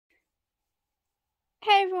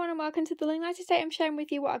Hey everyone and welcome to The Learning Ladder. Today I'm sharing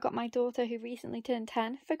with you what I got my daughter who recently turned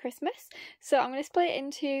 10 for Christmas. So I'm going to split it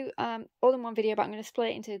into all in one video, but I'm going to split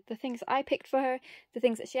it into the things that I picked for her, the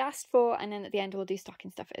things that she asked for, and then at the end we'll do stocking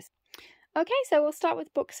stuffers. Okay, so we'll start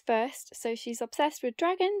with books first. So she's obsessed with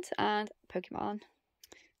dragons and Pokemon.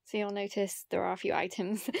 So you'll notice there are a few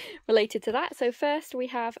items related to that. So first we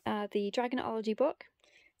have the Dragonology book.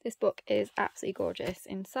 This book is absolutely gorgeous.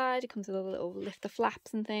 Inside it comes with a little lift the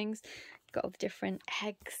flaps and things. Got all the different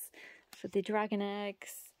eggs for the dragon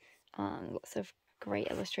eggs. Lots of great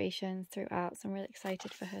illustrations throughout. So I'm really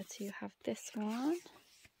excited for her to have this one.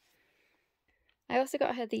 I also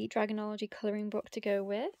got her the Dragonology colouring book to go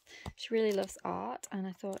with. She really loves art, and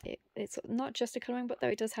I thought it's not just a colouring book, though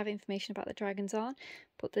it does have information about the dragons on,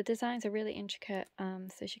 but the designs are really intricate,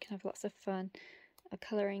 so she can have lots of fun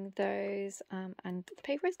colouring those, and the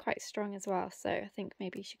paper is quite strong as well, so I think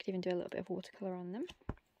maybe she could even do a little bit of watercolour on them.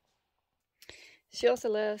 She also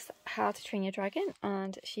loves How to Train Your Dragon,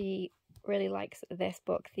 and she really likes this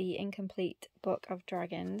book, The Incomplete Book of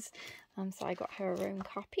Dragons, so I got her her own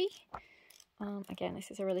copy. Again,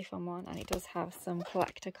 this is a really fun one, and it does have some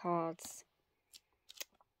collector cards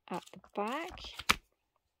at the back.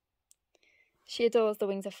 She adores the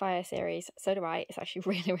Wings of Fire series, so do I. It's actually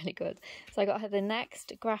really, really good. So I got her the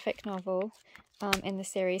next graphic novel in the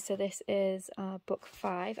series. So this is book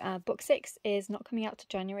 5. Book 6 is not coming out to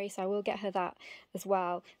January, so I will get her that as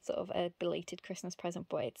well. Sort of a belated Christmas present,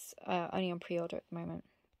 but it's only on pre-order at the moment.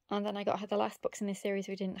 And then I got her the last books in this series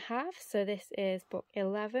we didn't have. So this is book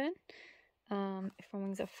 11 from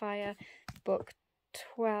Wings of Fire, book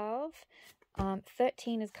 12.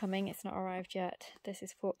 13 is coming, it's not arrived yet. This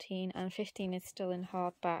is 14, and 15 is still in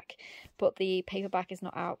hardback, but the paperback is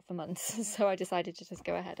not out for months, so I decided to just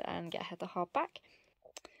go ahead and get her the hardback.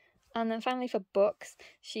 And then finally for books,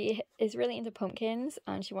 she is really into pumpkins,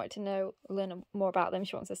 and she wanted to learn more about them.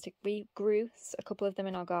 She wants us to, we grew a couple of them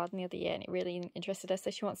in our garden the other year, and it really interested us,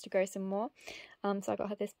 so she wants to grow some more. So I got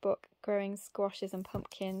her this book, Growing Squashes and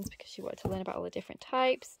Pumpkins, because she wanted to learn about all the different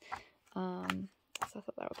types. So I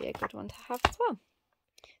thought that would be a good one to have as well.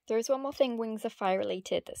 There is one more thing Wings of Fire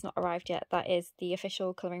related that's not arrived yet. That is the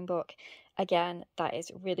official colouring book. Again, that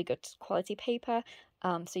is really good quality paper.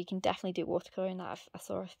 So you can definitely do watercolouring that. I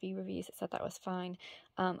saw a few reviews that said that was fine.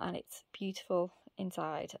 And it's beautiful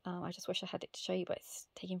inside. I just wish I had it to show you, but it's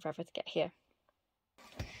taking forever to get here.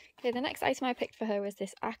 Okay, the next item I picked for her was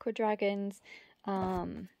this Aqua Dragons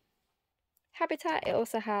habitat. It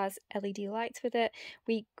also has LED lights with it.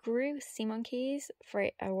 We grew sea monkeys for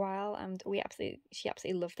a while, and she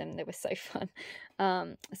absolutely loved them. They were so fun.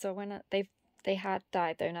 So when they had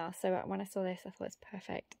died though now, so when I saw this I thought it's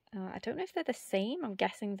perfect. I don't know if they're the same. I'm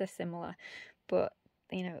guessing they're similar, but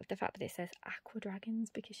you know, the fact that it says Aqua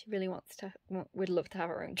Dragons, because she really would love to have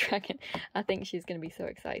her own dragon. I think she's going to be so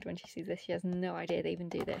excited when she sees this. She has no idea they even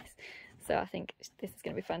do this, so I think this is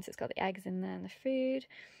going to be fun. So it's got the eggs in there and the food.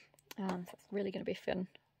 So it's really going to be a fun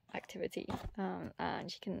activity, and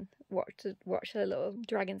she can watch her little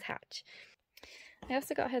dragons hatch. I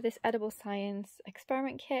also got her this edible science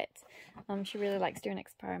experiment kit. She really likes doing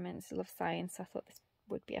experiments, loves science, so I thought this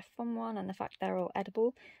would be a fun one, and the fact they're all edible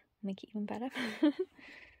will make it even better.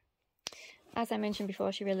 As I mentioned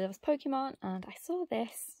before, she really loves Pokemon, and I saw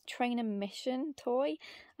this Trainer Mission toy,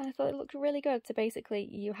 and I thought it looked really good. So basically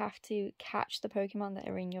you have to catch the Pokemon that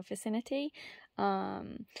are in your vicinity,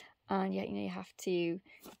 and yeah, you have to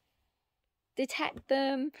detect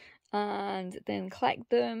them and then collect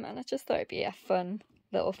them, and I just thought it'd be a fun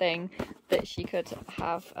little thing that she could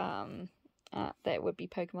have that would be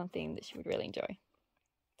Pokemon themed that she would really enjoy.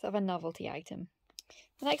 Sort of a novelty item.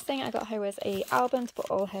 The next thing I got her was a album to put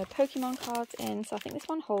all her Pokemon cards in. So I think this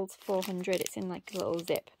one holds 400. It's in like a little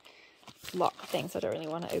zip lock thing, so I don't really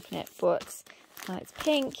want to open it, but it's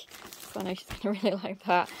pink, so I know she's going to really like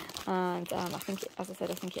that. And I think, as I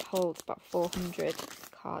said, I think it holds about 400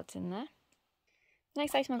 cards in there. The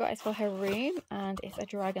next item I got is for her room, and it's a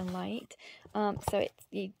dragon light. So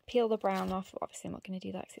you peel the brown off. Obviously I'm not going to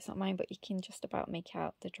do that because it's not mine, but you can just about make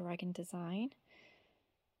out the dragon design.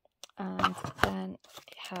 And then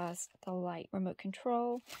it has the light remote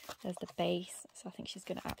control. There's the base, so I think she's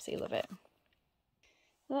going to absolutely love it.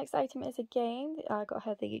 The next item is a game. I got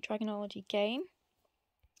her the Dragonology game.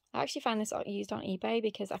 I actually found this used on eBay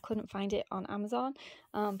because I couldn't find it on Amazon,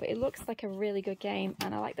 but it looks like a really good game,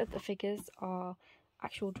 and I like that the figures are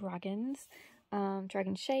actual dragons,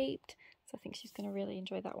 dragon shaped, so I think she's going to really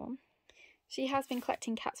enjoy that one. She has been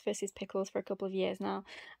collecting Cats vs Pickles for a couple of years now,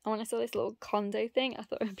 and when I saw this little condo thing, I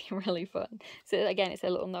thought it would be really fun. So again, it's a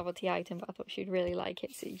little novelty item, but I thought she'd really like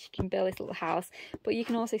it. So you can build this little house, but you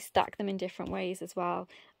can also stack them in different ways as well.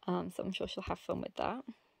 so I'm sure she'll have fun with that.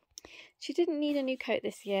 She didn't need a new coat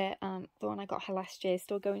this year. The one I got her last year is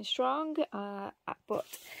still going strong, but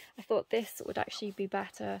I thought this would actually be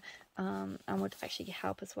better and would actually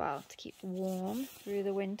help as well to keep warm through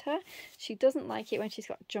the winter. She doesn't like it when she's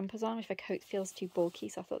got jumpers on if her coat feels too bulky,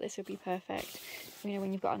 so I thought this would be perfect. You know,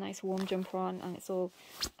 when you've got a nice warm jumper on and it's all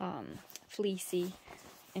fleecy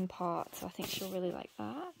in parts, so I think she'll really like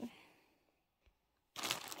that.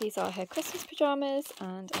 These are her Christmas pyjamas,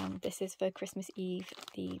 and this is for Christmas Eve,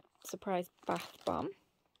 the surprise bath bomb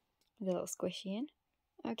with a little squishy in.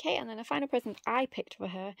 Okay, and then the final present I picked for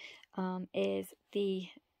her is the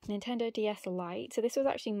Nintendo DS Lite. So this was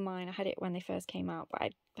actually mine. I had it when they first came out, but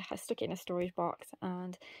I stuck it in a storage box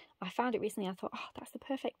and I found it recently. I thought, oh, that's the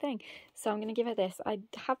perfect thing. So I'm going to give her this. I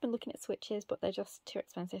have been looking at Switches, but they're just too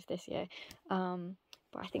expensive this year.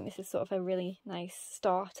 But I think this is sort of a really nice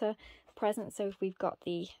starter present. So we've got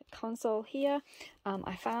the console here.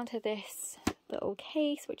 I found her this little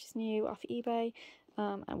case, which is new off eBay,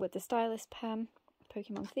 and with the stylus pen,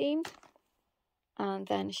 Pokemon themed. And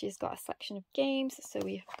then she's got a selection of games. So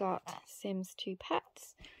we've got Sims 2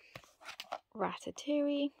 Pets,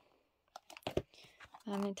 Ratatouille,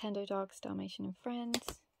 Nintendo Dogs, Dalmatian and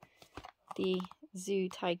Friends, the Zoo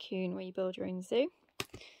Tycoon where you build your own zoo,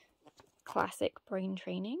 classic brain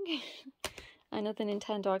training, another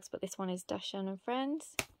Nintendo Dogs, but this one is Dashan and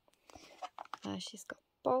Friends. She's got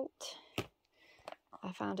Bolt.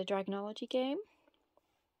 I found a Dragonology game,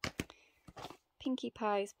 Pinkie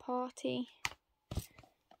Pie's Party,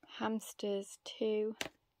 Hamsters 2,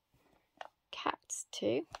 Cats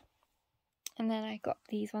 2, and then I got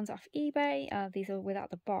these ones off eBay. These are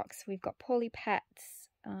without the box. We've got Polly Pets,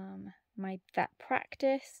 My Vet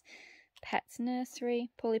Practice, Pets Nursery,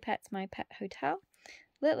 Polly Pets My Pet Hotel,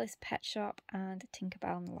 Littlest Pet Shop, and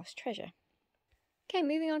Tinkerbell and the Lost Treasure. Okay,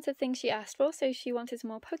 moving on to things she asked for. So she wanted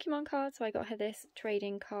some more Pokemon cards, so I got her this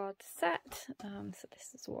trading card set. So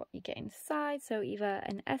this is what you get inside. So either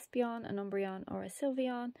an Espeon, an Umbreon, or a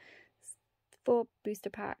Sylveon. 4 booster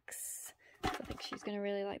packs. So I think she's going to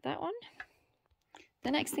really like that one.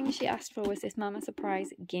 The next thing she asked for was this Mama Surprise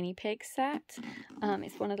guinea pig set.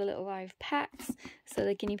 It's one of the little live pets. So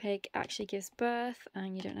the guinea pig actually gives birth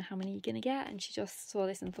and you don't know how many you're going to get. And she just saw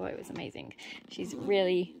this and thought it was amazing. She's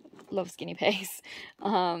really loves guinea pigs.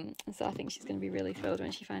 So I think she's going to be really thrilled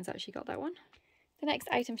when she finds out she got that one. The next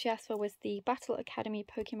item she asked for was the Battle Academy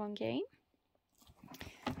Pokemon game.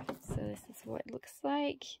 So this is what it looks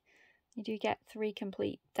like. You do get 3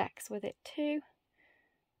 complete decks with it too.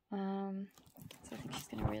 So I think she's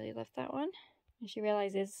going to really love that one. And she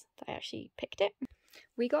realises that I actually picked it.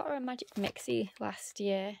 We got her a Magic Mixie last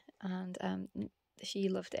year and she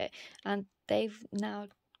loved it. And they've now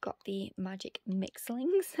got the Magic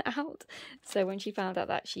Mixlings out. So when she found out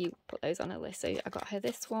that, she put those on her list. So I got her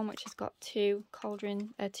this one, which has got 2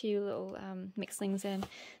 little Mixlings in.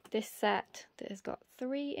 This set that has got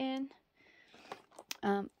 3 in.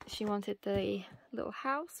 She wanted the little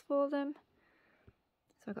house for them.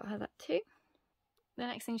 So I got her that too. The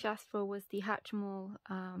next thing she asked for was the Hatchimal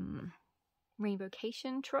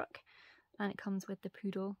Rainbowcation truck, and it comes with the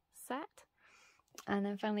poodle set. And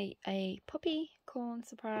then finally a puppy corn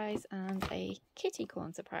surprise and a kitty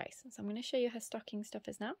corn surprise. So I'm going to show you her stocking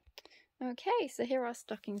stuffers now. Okay, so here are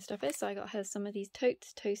stocking stuffers. So I got her some of these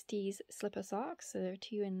Totes Toasties slipper socks. So there are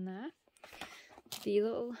 2 in there. The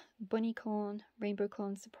little bunny corn, rainbow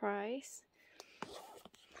corn surprise.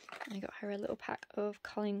 I got her a little pack of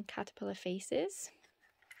Colin Caterpillar faces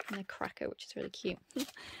and a cracker, which is really cute.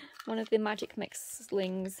 One of the Magic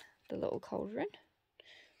Mixlings, the little cauldron.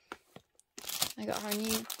 I got her a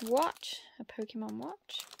new watch, a Pokemon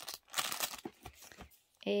watch.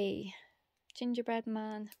 A gingerbread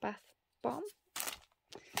man bath bomb.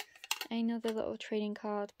 Another little trading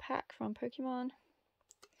card pack from Pokemon.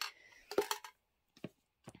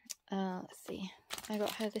 Let's see. I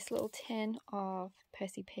got her this little tin of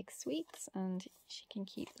Percy Pig sweets, and she can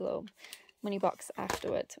keep the little money box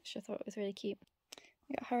afterwards, which I thought was really cute.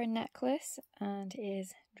 I got her a necklace, and it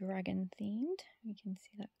is dragon themed. You can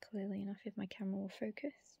see that clearly enough if my camera will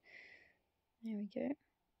focus. There we go.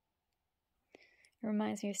 It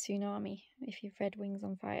reminds me of Tsunami, if you've read Wings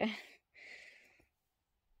on Fire.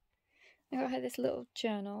 I got her this little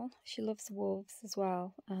journal. She loves wolves as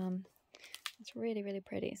well. It's really, really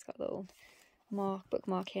pretty. It's got a little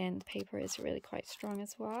bookmark in. The paper is really quite strong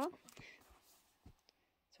as well.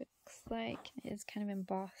 So it looks like it is kind of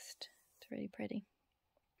embossed. It's really pretty.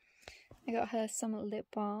 I got her some lip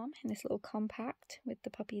balm in this little compact with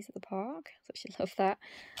the puppies at the park. So she loved that.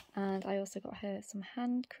 And I also got her some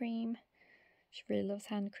hand cream. She really loves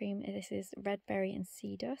hand cream. This is red berry and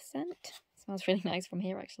cedar scent. It smells really nice from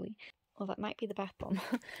here actually. Well, that might be the bath bomb.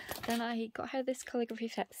 Then I got her this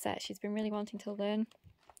calligraphy set. She's been really wanting to learn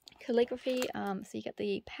calligraphy, so you get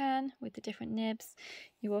the pen with the different nibs.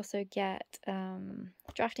 You also get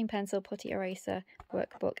drafting pencil, putty, eraser,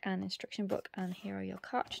 workbook and instruction book, and here are your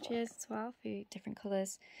cartridges as well for different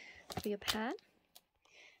colours for your pen.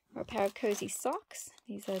 Or a pair of cozy socks.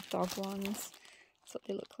 These are dog ones. That's what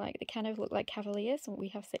they look like. They kind of look like Cavaliers, and we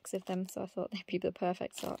have 6 of them, so I thought they'd be the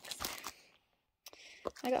perfect socks.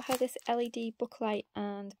 I got her this LED booklight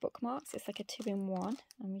and bookmarks. It's like a 2-in-1,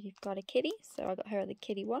 and you've got a kitty, so I got her the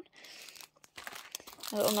kitty one.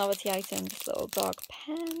 A little novelty item, this little dog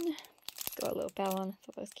pen. Got a little bell on,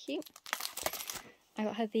 thought that was cute. I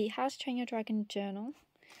got her the How to Train Your Dragon journal.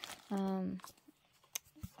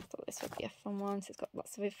 I thought this would be a fun one. So it's got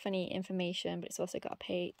lots of funny information, but it's also got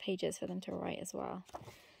pages for them to write as well.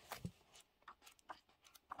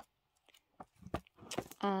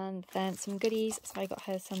 And then some goodies, so I got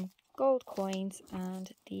her some gold coins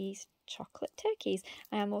and these chocolate turkeys.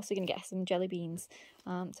 I am also going to get her some jelly beans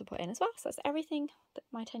to put in as well. So that's everything that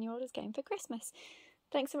my 10-year-old is getting for Christmas.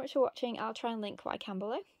 Thanks so much for watching. I'll try and link what I can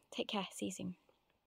below. Take care, see you soon.